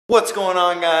What's going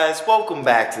on, guys? Welcome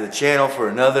back to the channel for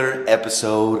another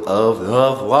episode of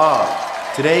the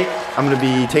vlog. Today, I'm gonna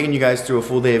be taking you guys through a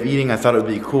full day of eating. I thought it would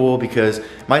be cool because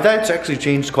my diet's actually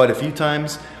changed quite a few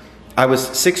times. I was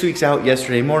 6 weeks out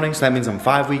yesterday morning, so that means I'm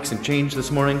 5 weeks and change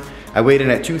this morning. I weighed in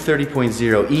at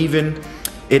 230.0 even.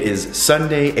 It is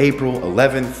Sunday, April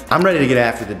 11th. I'm ready to get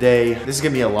after the day. This is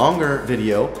gonna be a longer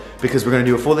video because we're gonna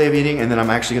do a full day of eating and then I'm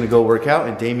actually gonna go work out,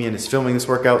 and Damien is filming this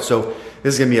workout, so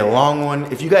this is gonna be a long one.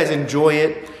 If you guys enjoy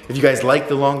it, if you guys like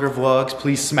the longer vlogs,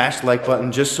 please smash the like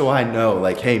button just so I know,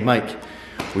 like, hey Mike,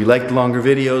 we like the longer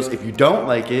videos. If you don't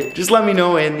like it, just let me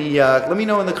know in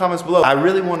the comments below. I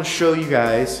really wanna show you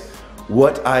guys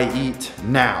what I eat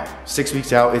now. 6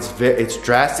 weeks out, it's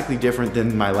drastically different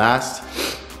than my last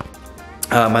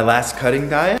cutting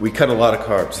diet. We cut a lot of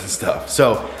carbs and stuff.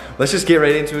 So let's just get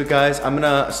right into it, guys. I'm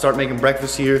gonna start making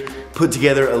breakfast here, put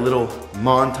together a little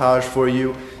montage for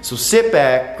you. So sit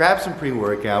back, grab some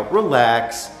pre-workout,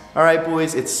 relax. All right,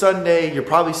 boys, it's Sunday. You're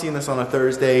probably seeing this on a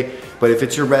Thursday, but if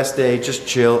it's your rest day, just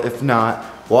chill. If not,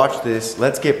 watch this.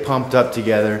 Let's get pumped up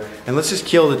together and let's just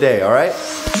kill the day, all right?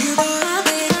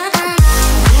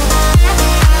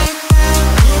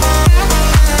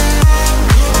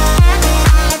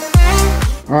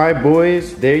 All right,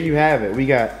 boys, there you have it. We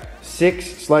got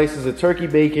 6 slices of turkey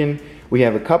bacon. We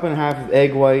have a cup and a half of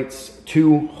egg whites,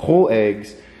 2 whole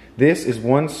eggs. This is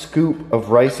 1 scoop of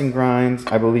rice and grinds.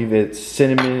 I believe it's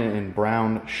cinnamon and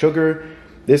brown sugar.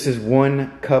 This is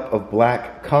 1 cup of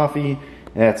black coffee.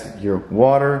 That's your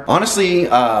water. Honestly,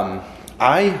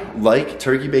 I like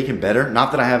turkey bacon better.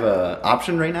 Not that I have an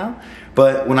option right now,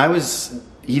 but when I was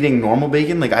eating normal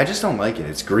bacon, like, I just don't like it.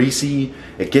 It's greasy,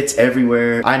 it gets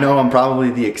everywhere. I know I'm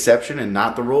probably the exception and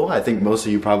not the rule. I think most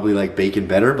of you probably like bacon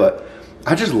better, but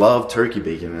I just love turkey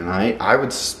bacon and I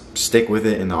would stick with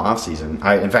it in the off season.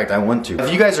 In fact, I want to.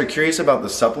 If you guys are curious about the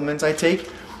supplements I take,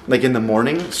 like in the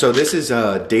morning, so this is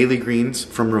Daily Greens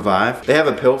from Revive. They have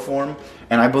a pill form,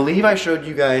 and I believe I showed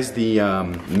you guys the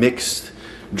mixed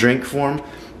drink form.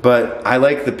 But I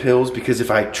like the pills because if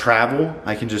I travel,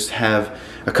 I can just have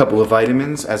a couple of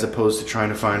vitamins as opposed to trying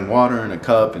to find water in a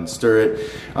cup and stir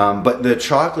it. But the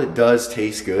chocolate does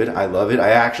taste good. I love it. I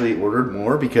actually ordered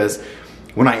more because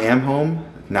when I am home,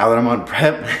 now that I'm on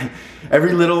prep,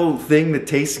 every little thing that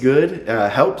tastes good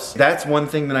helps. That's one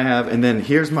thing that I have. And then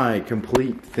here's my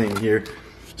complete thing here.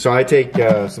 So I take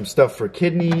some stuff for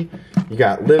kidney. You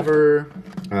got liver,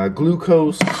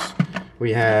 glucose.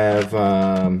 We have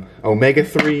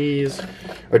omega-3s,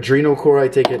 adrenal core I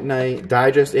take at night,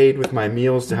 digest aid with my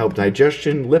meals to help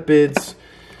digestion, lipids,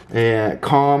 and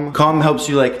calm. Calm helps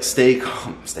you like stay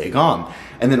calm.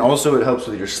 And then also it helps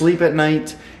with your sleep at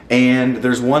night. And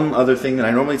there's one other thing that I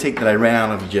normally take that I ran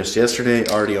out of just yesterday,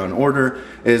 already on order,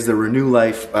 is the Renew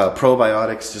Life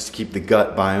probiotics, just to keep the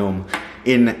gut biome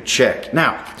in check.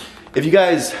 Now, if you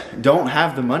guys don't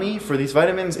have the money for these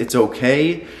vitamins, it's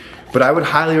okay. But I would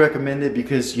highly recommend it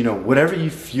because, you know, whatever you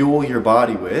fuel your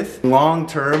body with, long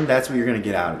term, that's what you're gonna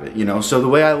get out of it, you know? So the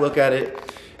way I look at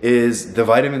it is the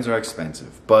vitamins are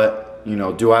expensive, but, you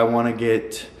know, do I wanna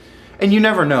get, and you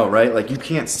never know, right? Like, you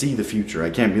can't see the future. I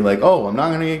can't be like, oh, I'm not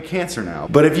gonna get cancer now.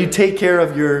 But if you take care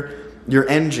of your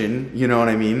engine, you know what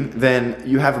I mean, then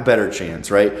you have a better chance,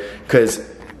 right? Because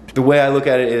the way I look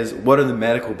at it is, what are the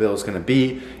medical bills gonna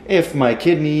be if my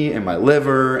kidney and my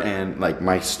liver and like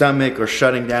my stomach are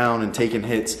shutting down and taking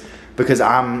hits because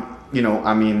I'm, you know,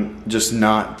 I mean, just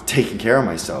not taking care of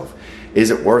myself?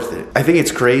 Is it worth it? I think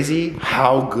it's crazy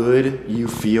how good you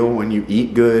feel when you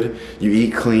eat good, you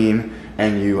eat clean,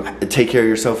 and you take care of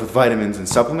yourself with vitamins and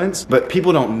supplements, but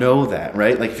people don't know that,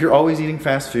 right? Like, if you're always eating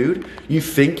fast food, you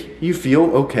think you feel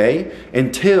okay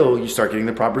until you start getting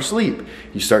the proper sleep.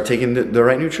 You start taking the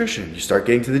right nutrition. You start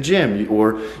getting to the gym,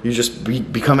 or you just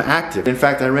become active. In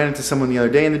fact, I ran into someone the other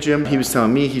day in the gym. He was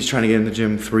telling me he's trying to get in the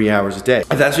gym 3 hours a day. If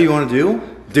that's what you want to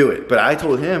do it. But I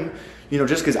told him, you know,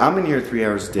 just because I'm in here 3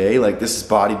 hours a day, like, this is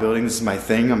bodybuilding, this is my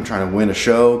thing. I'm trying to win a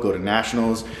show, go to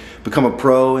nationals, become a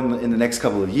pro in the next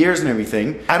couple of years and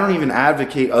everything. I don't even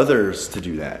advocate others to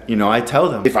do that. You know, I tell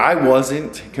them, if I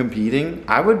wasn't competing,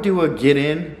 I would do a get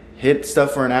in, hit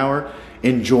stuff for an hour,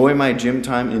 enjoy my gym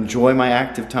time, enjoy my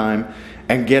active time,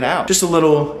 and get out. Just a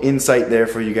little insight there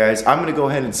for you guys. I'm gonna go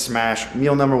ahead and smash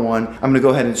meal number 1. I'm gonna go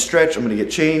ahead and stretch. I'm gonna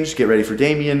get changed, get ready for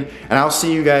Damien, and I'll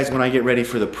see you guys when I get ready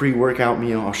for the pre-workout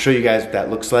meal. I'll show you guys what that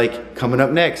looks like coming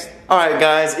up next. All right,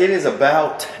 guys, it is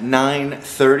about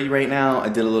 9:30 right now. I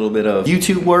did a little bit of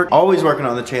YouTube work, always working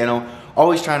on the channel,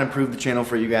 always trying to improve the channel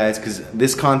for you guys because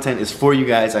this content is for you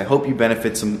guys. I hope you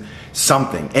benefit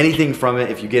something, anything from it.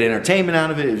 If you get entertainment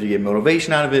out of it, if you get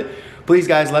motivation out of it, Please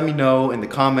guys, let me know in the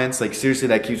comments. Like seriously,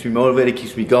 that keeps me motivated,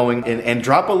 keeps me going. And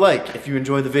drop a like if you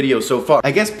enjoyed the video so far.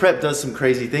 I guess prep does some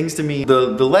crazy things to me. The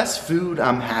less food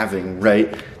I'm having,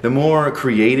 right, the more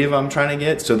creative I'm trying to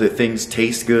get so that things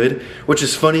taste good. Which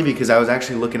is funny because I was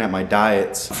actually looking at my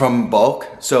diets from bulk.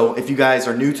 So if you guys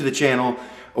are new to the channel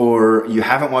or you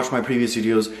haven't watched my previous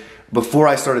videos, before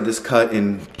I started this cut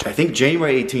in, I think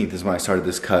January 18th is when I started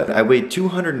this cut, I weighed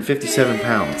 257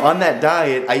 pounds. On that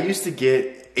diet, I used to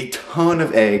get a ton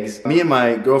of eggs. Me and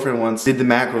my girlfriend once did the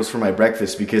macros for my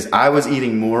breakfast because I was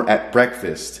eating more at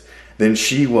breakfast than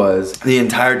she was the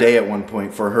entire day at one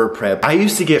point for her prep. I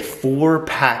used to get 4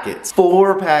 packets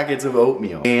of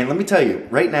oatmeal. And let me tell you,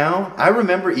 right now, I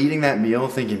remember eating that meal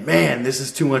thinking, man, this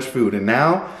is too much food. And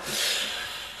now,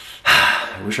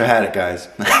 I wish I had it, guys.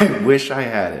 I wish I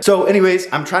had it. So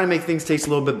anyways, I'm trying to make things taste a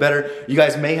little bit better. You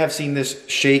guys may have seen this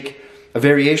shake, a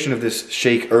variation of this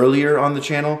shake earlier on the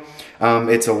channel.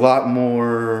 It's a lot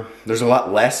more, there's a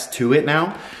lot less to it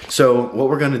now. So what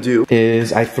we're gonna do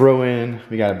is I throw in,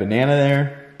 we got a banana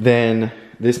there, then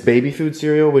this baby food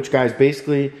cereal, which guys,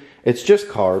 basically, it's just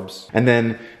carbs. And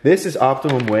then this is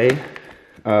Optimum Whey.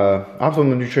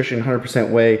 Optimum Nutrition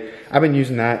 100% whey. I've been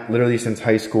using that literally since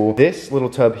high school. This little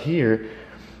tub here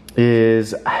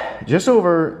is just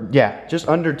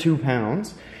under 2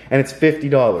 pounds, and it's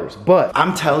 $50.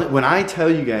 But when I tell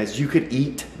you guys, you could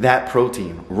eat that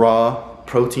protein, raw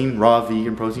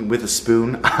vegan protein with a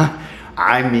spoon.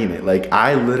 I mean it. Like,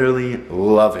 I literally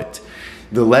love it.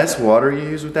 The less water you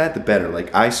use with that, the better.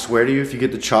 Like, I swear to you, if you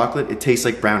get the chocolate, it tastes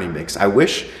like brownie mix. I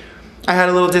wish I had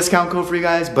a little discount code for you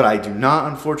guys, but I do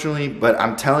not, unfortunately. But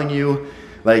I'm telling you,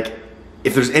 like,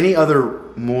 if there's any other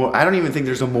more, I don't even think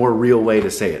there's a more real way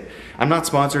to say it. I'm not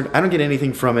sponsored, I don't get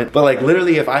anything from it, but like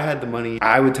literally if I had the money,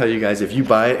 I would tell you guys, if you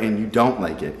buy it and you don't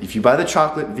like it, if you buy the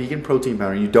chocolate vegan protein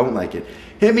powder and you don't like it,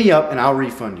 hit me up and I'll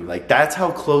refund you. Like, that's how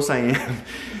close I am.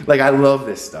 Like, I love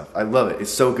this stuff, I love it,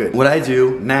 it's so good. What I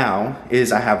do now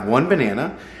is I have 1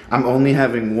 banana, I'm only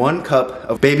having 1 cup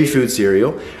of baby food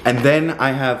cereal, and then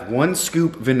I have 1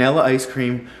 scoop vanilla ice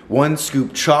cream, 1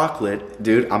 scoop chocolate.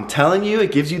 Dude, I'm telling you,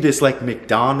 it gives you this like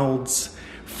McDonald's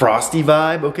frosty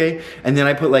vibe, okay? And then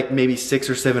I put like maybe 6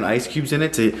 or 7 ice cubes in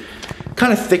it to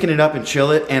kind of thicken it up and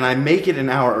chill it, and I make it an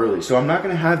hour early. So I'm not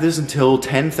gonna have this until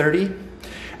 10:30.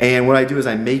 And what I do is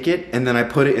I make it and then I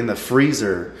put it in the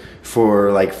freezer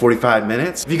for like 45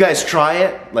 minutes. If you guys try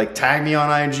it, like tag me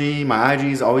on IG. My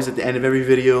IG is always at the end of every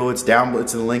video. It's in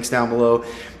the links down below.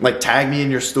 Like, tag me in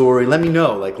your story. Let me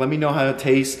know. Like, let me know how it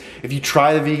tastes. If you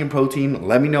try the vegan protein,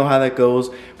 let me know how that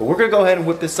goes. But we're gonna go ahead and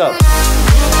whip this up.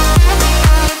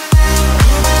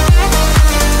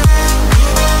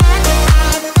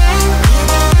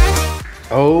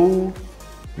 Oh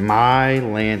my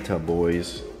Lanta,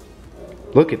 boys.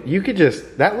 Look at, you could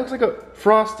just, that looks like a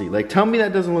Frosty. Like, tell me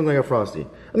that doesn't look like a Frosty.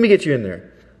 Let me get you in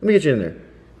there. Let me get you in there.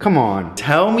 Come on.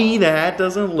 Tell me that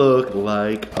doesn't look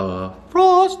like a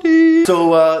Frosty.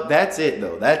 So that's it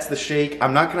though. That's the shake.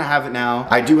 I'm not gonna have it now.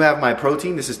 I do have my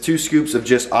protein. This is 2 scoops of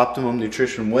just Optimum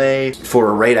Nutrition whey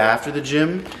for right after the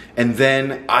gym. And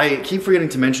then I keep forgetting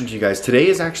to mention to you guys, today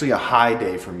is actually a high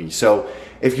day for me. So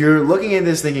if you're looking at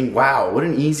this thinking, wow, what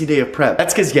an easy day of prep,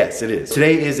 that's because yes, it is.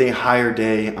 Today is a higher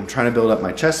day. I'm trying to build up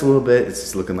my chest a little bit. It's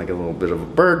just looking like a little bit of a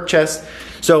bird chest.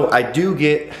 So I do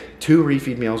get 2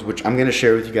 refeed meals, which I'm gonna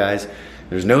share with you guys.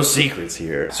 There's no secrets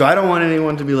here. So I don't want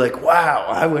anyone to be like, wow,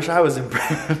 I wish I was in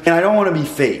prep. And I don't want to be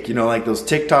fake, you know, like those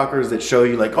TikTokers that show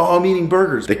you like, oh, I'm eating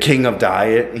burgers. The king of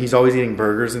diet, he's always eating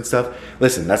burgers and stuff.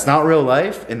 Listen, that's not real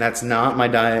life, and that's not my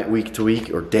diet week to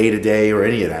week or day to day or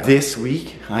any of that. This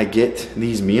week, I get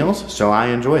these meals, so I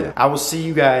enjoy them. I will see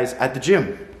you guys at the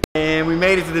gym. And we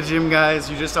made it to the gym,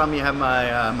 guys. You just saw me have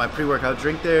my my pre-workout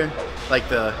drink there. Like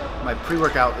my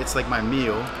pre-workout, it's like my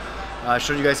meal. I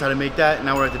showed you guys how to make that.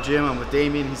 Now we're at the gym. I'm with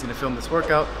Damien. He's gonna film this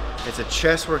workout. It's a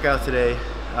chest workout today.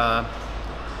 I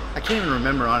can't even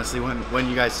remember, honestly, when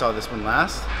you guys saw this one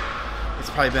last.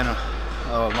 It's probably been a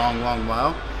long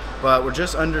while. But we're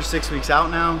just under 6 weeks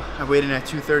out now. I weighed in at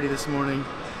 230 this morning,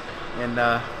 and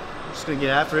we're just gonna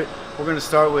get after it. We're gonna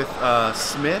start with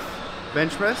Smith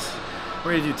bench press.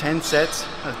 We're gonna do 10 sets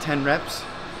of 10 reps.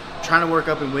 Trying to work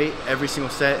up in weight every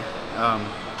single set.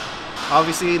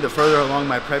 Obviously, the further along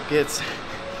my prep gets,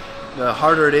 the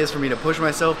harder it is for me to push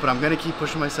myself, but I'm gonna keep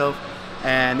pushing myself.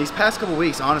 And these past couple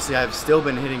weeks, honestly, I've still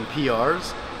been hitting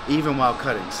PRs, even while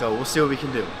cutting. So we'll see what we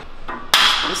can do.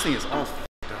 This thing is all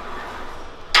f***ed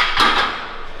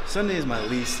up. Sunday is my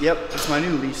least, yep, it's my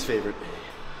new least favorite.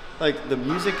 Like, the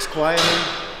music's quieter,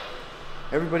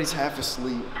 everybody's half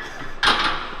asleep.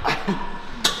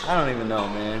 I don't even know,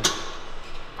 man.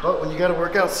 But when you gotta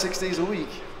work out 6 days a week,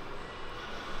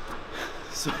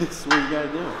 So it's what you gotta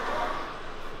do.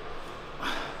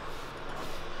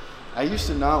 I used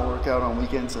to not work out on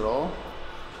weekends at all.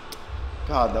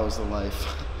 God, that was the life.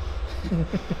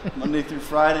 Monday through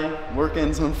Friday, work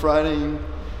ends on Friday, you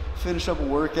finish up a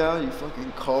workout, you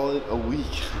fucking call it a week.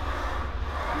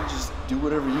 You just do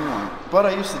whatever you want. But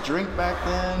I used to drink back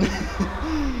then.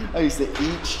 I used to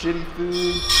eat shitty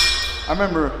food. I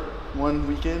remember one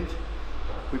weekend,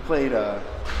 we played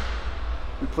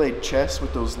chess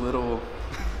with those little,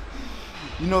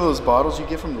 you know those bottles you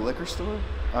get from the liquor store?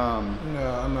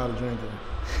 No, I'm not a drinker.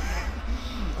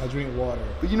 I drink water.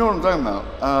 But you know what I'm talking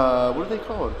about. What are they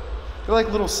called? They're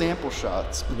like little sample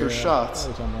shots, but they're shots.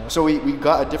 So we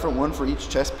got a different one for each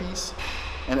chess piece.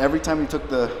 And every time we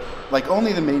took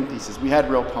only the main pieces, we had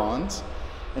real pawns.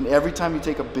 And every time you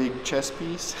take a big chess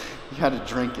piece, you had to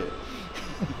drink it.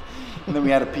 And then we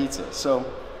had a pizza. So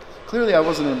clearly I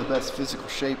wasn't in the best physical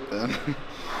shape then.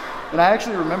 And I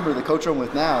actually remember the coach I'm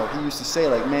with now, he used to say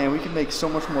like, man, we can make so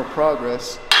much more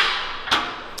progress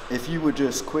if you would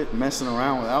just quit messing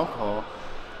around with alcohol.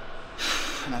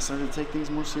 And I started to take things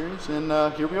more serious, and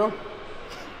here we are.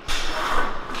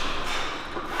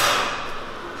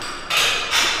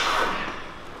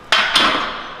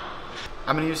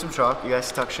 I'm gonna use some chalk. You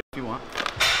guys talk shit if you want.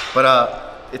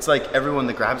 But it's like everyone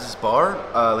that grabs this bar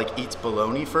like eats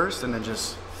bologna first, and then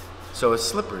just, so it's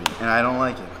slippery, and I don't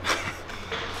like it.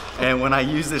 And when I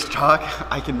use this chalk,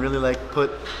 I can really like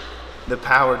put the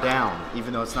power down,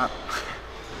 even though it's not,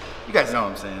 you guys know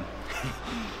what I'm saying.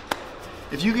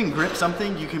 If you can grip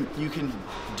something, you can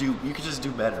just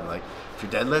do better. Like if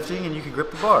you're deadlifting and you can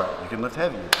grip the bar, you can lift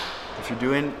heavier. If you're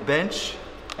doing bench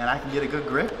and I can get a good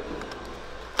grip,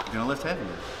 you're gonna lift heavier.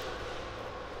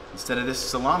 Instead of this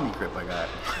salami grip I got.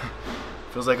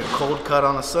 Feels like a cold cut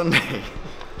on a Sunday.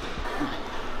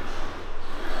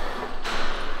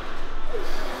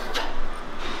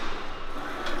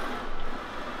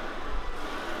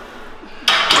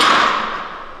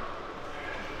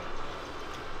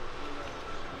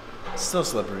 Still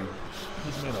slippery.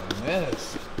 He's made a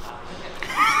mess.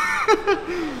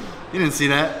 You didn't see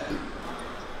that?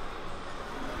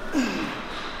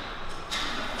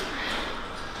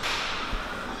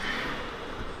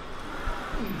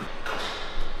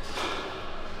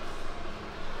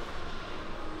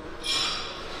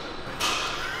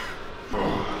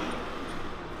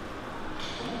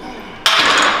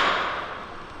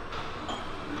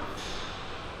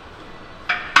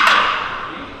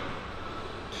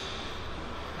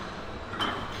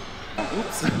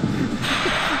 Oops.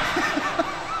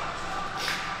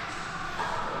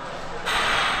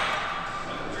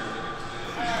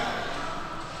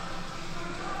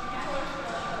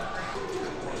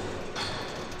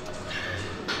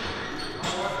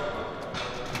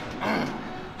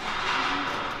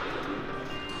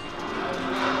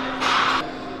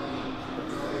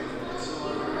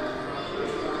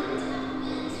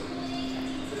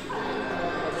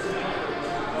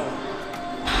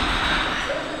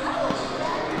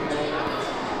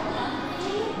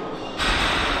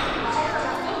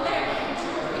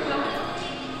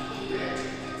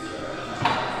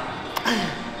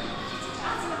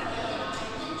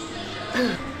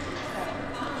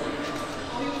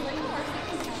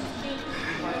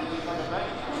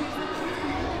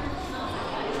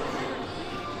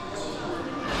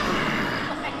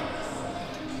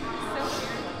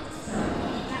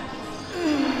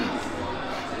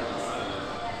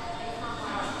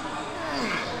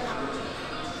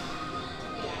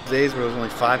 Days where there's only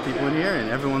 5 people in here and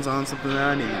everyone's on something that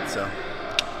I need, so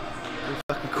pretty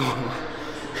fucking cool.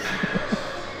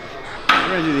 We're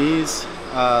gonna do these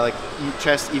like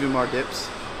chest even bar dips.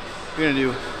 We're gonna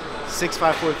do 6,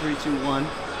 5, 4, 3, 2, 1.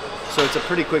 So it's a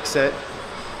pretty quick set.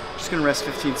 Just gonna rest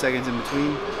 15 seconds in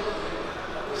between.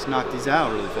 Just knock these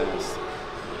out really fast.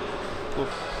 Cool.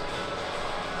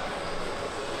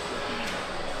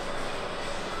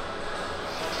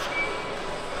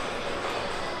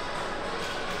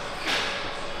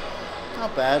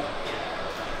 Not bad.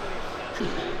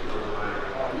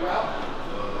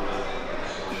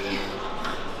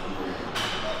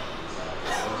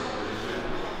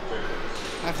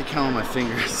 I have to count on my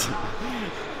fingers.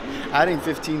 Adding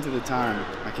 15 to the time,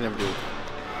 I can never do it.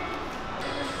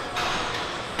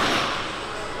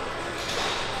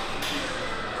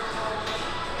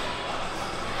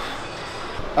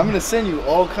 I'm gonna send you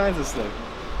all kinds of stuff.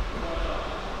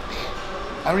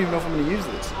 I don't even know if I'm gonna use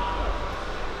this.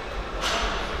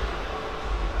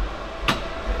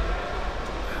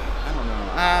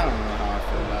 I don't know how I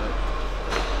feel about it.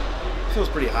 It feels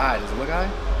pretty high. Does it look high?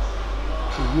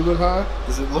 Do you look high?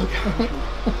 Does it look high?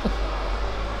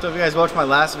 So if you guys watched my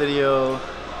last video,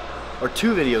 or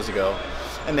 2 videos ago,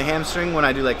 and the hamstring when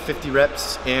I do like 50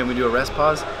 reps and we do a rest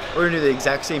pause. We're gonna do the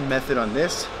exact same method on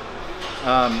this.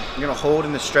 You're gonna hold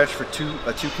in the stretch for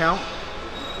a 2 count.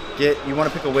 You wanna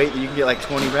pick a weight that you can get like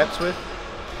 20 reps with.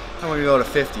 And we're gonna go to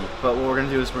 50, but what we're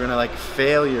gonna do is we're gonna like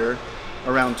failure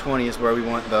around 20 is where we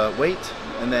want the weight,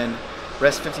 and then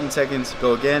rest 15 seconds,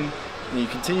 go again, and you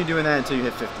continue doing that until you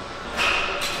hit 50.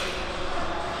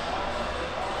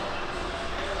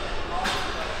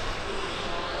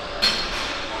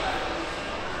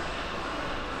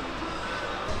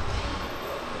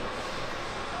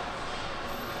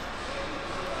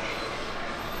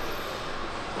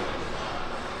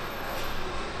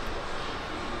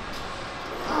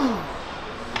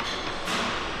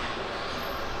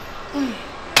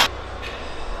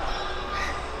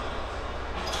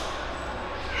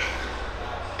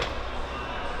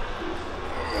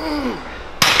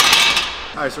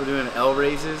 Alright, so we're doing L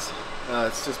raises.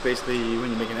 It's just basically when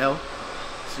you make an L.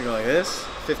 So you go like this,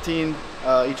 15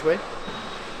 each way.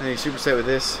 And you superset with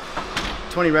this,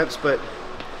 20 reps, but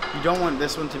you don't want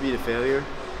this one to be the failure.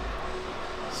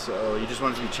 So you just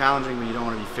want it to be challenging, but you don't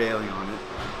want to be failing on it.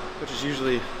 Which is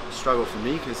usually a struggle for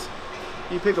me, because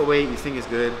you pick a weight you think is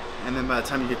good, and then by the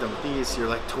time you get done with these, you're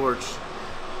like torched,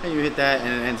 and you hit that,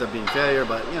 and it ends up being failure,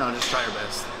 but you know, just try your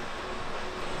best.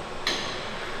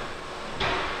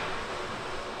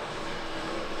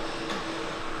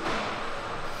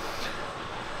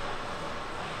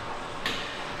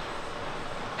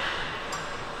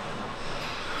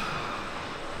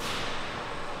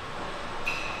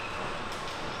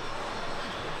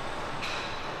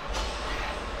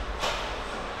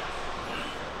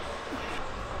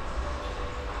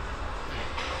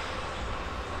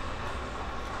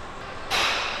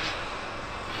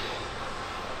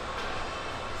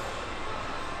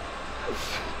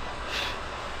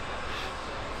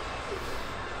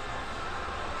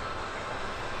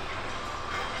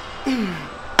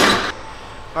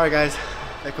 Alright guys,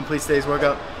 that completes today's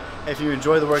workout. If you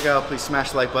enjoy the workout, please smash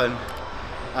the like button.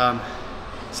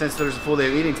 Since there's a full day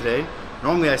of eating today,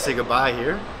 normally I say goodbye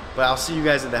here, but I'll see you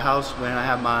guys at the house when I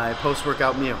have my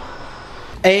post-workout meal.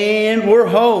 And we're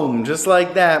home, just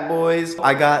like that, boys.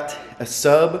 I got a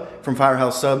sub from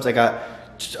Firehouse Subs. I got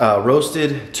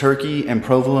roasted turkey and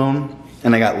provolone,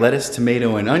 and I got lettuce,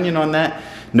 tomato, and onion on that.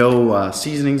 No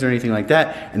seasonings or anything like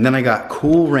that. And then I got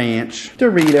Cool Ranch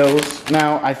Doritos.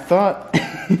 Now, I thought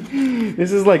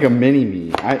this is like a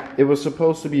mini-me. It was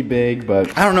supposed to be big,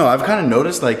 but I don't know. I've kind of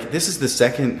noticed, like, this is the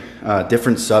second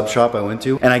different sub shop I went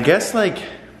to. And I guess, like,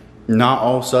 not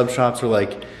all sub shops are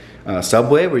like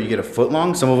Subway, where you get a foot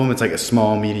long. Some of them, it's like a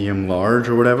small, medium, large,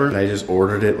 or whatever. And I just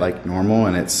ordered it like normal,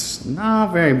 and it's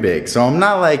not very big. So I'm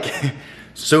not like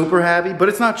super happy, but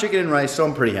it's not chicken and rice, so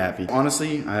I'm pretty happy.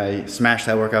 Honestly, I smashed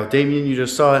that workout. Damien, you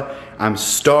just saw it. I'm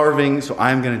starving, so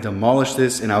I'm gonna demolish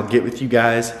this, and I'll get with you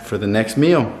guys for the next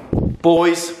meal.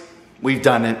 Boys, we've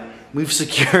done it. We've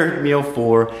secured meal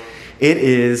 4. It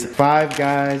is Five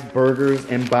Guys burgers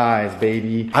and buys,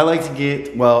 baby. I like to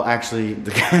get, well, actually,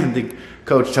 the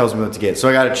coach tells me what to get. So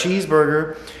I got a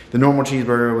cheeseburger, the normal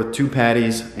cheeseburger with 2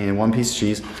 patties and 1 piece of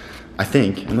cheese. I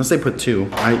think, unless they put 2,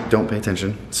 I don't pay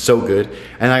attention. It's so good.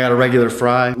 And I got a regular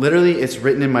fry. Literally, it's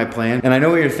written in my plan. And I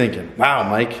know what you're thinking. Wow,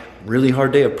 Mike, really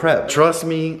hard day of prep. Trust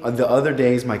me, the other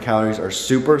days my calories are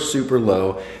super, super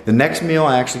low. The next meal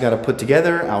I actually got to put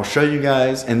together. I'll show you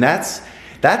guys. And that's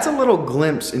a little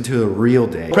glimpse into a real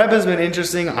day. Prep has been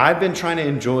interesting. I've been trying to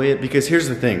enjoy it because here's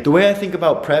the thing. The way I think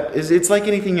about prep is it's like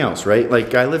anything else, right?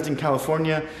 Like I lived in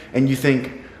California and you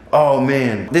think, oh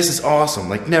man, this is awesome,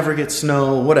 like never get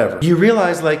snow, whatever. You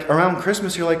realize like around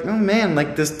Christmas, you're like, oh man,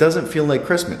 like this doesn't feel like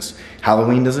Christmas.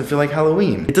 Halloween doesn't feel like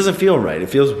Halloween. It doesn't feel right, it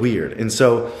feels weird. And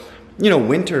so, you know,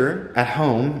 winter at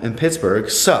home in Pittsburgh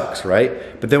sucks,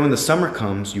 right? But then when the summer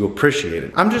comes, you appreciate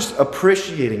it. I'm just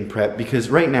appreciating prep because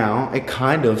right now it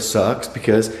kind of sucks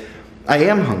because I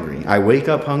am hungry. I wake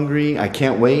up hungry, I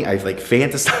can't wait, I like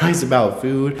fantasize about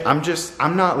food.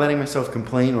 I'm not letting myself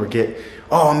complain or get,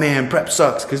 oh man, prep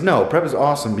sucks. Cause no, prep is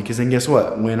awesome because then guess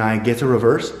what? When I get to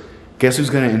reverse, guess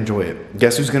who's gonna enjoy it?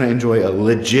 Guess who's gonna enjoy a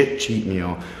legit cheat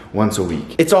meal once a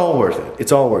week? It's all worth it,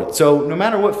 it's all worth it. So no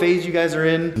matter what phase you guys are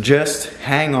in, just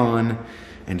hang on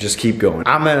and just keep going.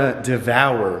 I'm gonna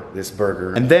devour this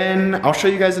burger. And then I'll show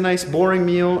you guys a nice boring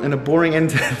meal and a boring end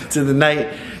to the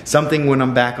night. Something when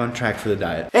I'm back on track for the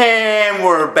diet. And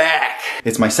we're back.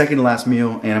 It's my second to last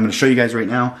meal and I'm gonna show you guys right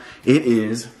now. It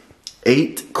is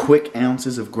 8 quick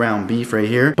ounces of ground beef right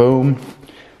here. Boom.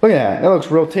 Look at that, that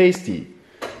looks real tasty.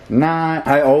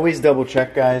 I always double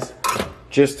check, guys,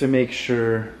 just to make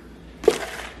sure,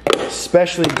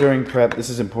 especially during prep, this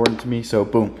is important to me, so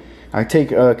boom. I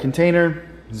take a container,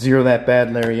 zero that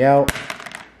bad Larry out,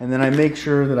 and then I make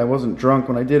sure that I wasn't drunk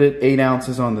when I did it. 8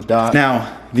 ounces on the dot.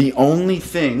 Now, the only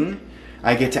thing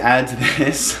I get to add to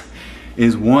this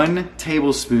is 1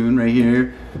 tablespoon right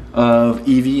here of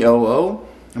EVOO.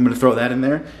 I'm gonna throw that in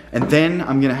there. And then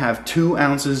I'm gonna have 2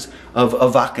 ounces of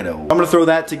avocado. I'm gonna throw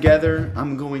that together.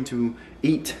 I'm going to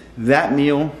eat that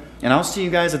meal, and I'll see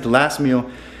you guys at the last meal.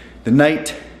 The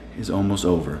night is almost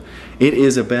over. It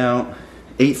is about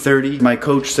 8:30. My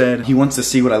coach said he wants to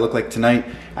see what I look like tonight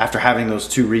after having those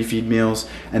 2 refeed meals,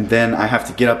 and then I have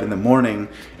to get up in the morning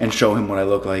and show him what I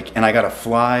look like. And I gotta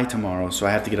fly tomorrow, so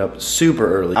I have to get up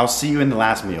super early. I'll see you in the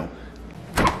last meal.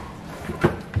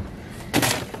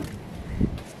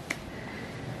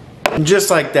 And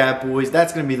just like that, boys,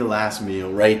 that's gonna be the last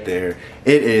meal right there.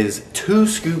 It is 2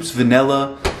 scoops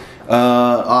vanilla,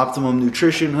 optimum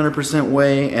nutrition, 100%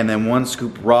 whey, and then 1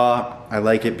 scoop raw. I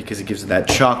like it because it gives it that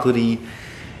chocolatey,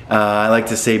 I like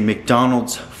to say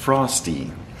McDonald's Frosty.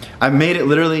 I made it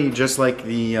literally just like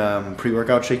the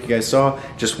pre-workout shake you guys saw,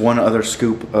 just 1 other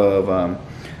scoop of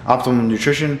optimum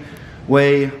nutrition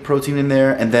whey protein in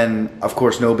there, and then of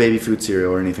course no baby food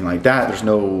cereal or anything like that. There's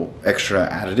no extra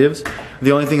additives.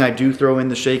 The only thing I do throw in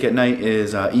the shake at night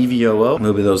is EVOO, a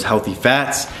little bit of those healthy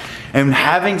fats. And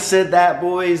having said that,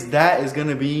 boys, that is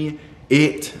gonna be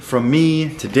it from me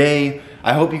today.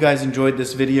 I hope you guys enjoyed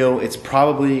this video. It's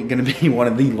probably gonna be one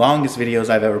of the longest videos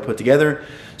I've ever put together.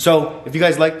 So if you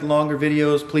guys like the longer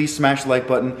videos, please smash the like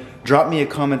button. Drop me a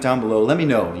comment down below. Let me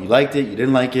know. You liked it, you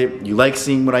didn't like it, you like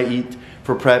seeing what I eat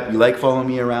for prep, you like following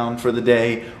me around for the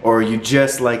day, or you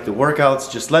just like the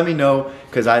workouts. Just let me know,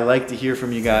 because I like to hear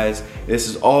from you guys. This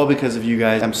is all because of you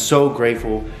guys. I'm so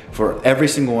grateful for every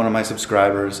single one of my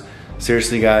subscribers.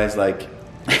 Seriously, guys, like,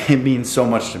 it means so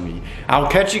much to me. I'll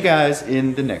catch you guys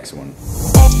in the next one.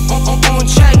 On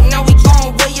track, now we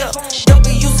gon' way up.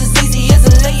 W's as easy as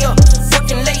a layup.